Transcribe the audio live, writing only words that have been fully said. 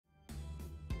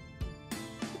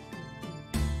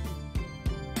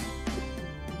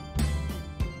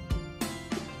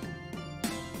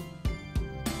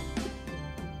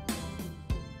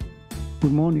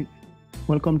Good morning.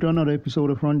 Welcome to another episode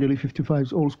of Run Daily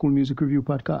 55's Old School Music Review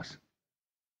Podcast.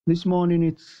 This morning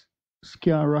it's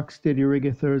Ska Rocksteady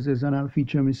Reggae Thursdays and I'll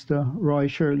feature Mr. Roy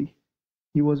Shirley.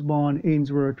 He was born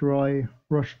Ainsworth Roy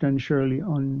Rushton Shirley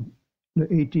on the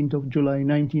 18th of July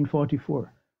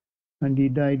 1944 and he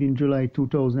died in July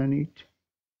 2008.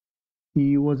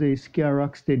 He was a Ska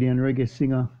Rocksteady and reggae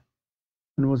singer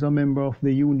and was a member of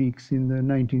the Uniques in the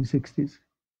 1960s.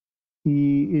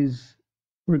 He is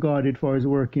regarded for his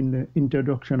work in the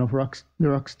introduction of the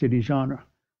Rocksteady genre.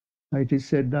 It is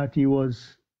said that he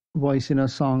was voicing a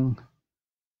song,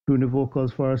 doing the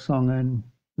vocals for a song, and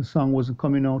the song wasn't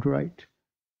coming out right.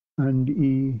 And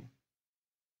I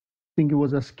think it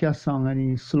was a ska song, and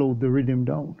he slowed the rhythm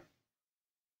down,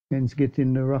 hence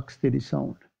getting the Rocksteady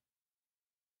sound.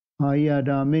 He had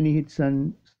many hits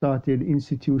and started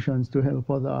institutions to help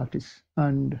other artists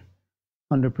and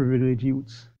underprivileged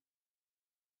youths.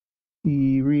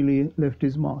 He really left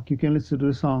his mark. You can listen to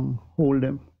the song Hold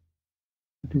Them.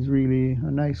 It is really a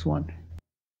nice one.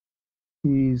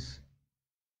 He's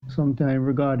sometimes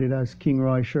regarded as King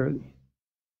Roy Shirley.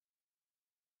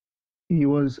 He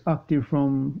was active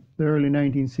from the early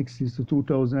 1960s to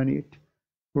 2008,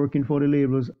 working for the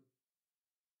labels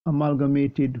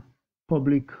Amalgamated,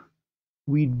 Public,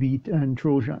 Weed Beat, and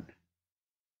Trojan.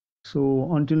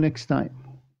 So until next time,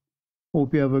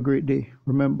 hope you have a great day.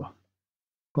 Remember,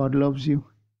 God loves you.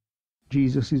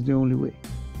 Jesus is the only way.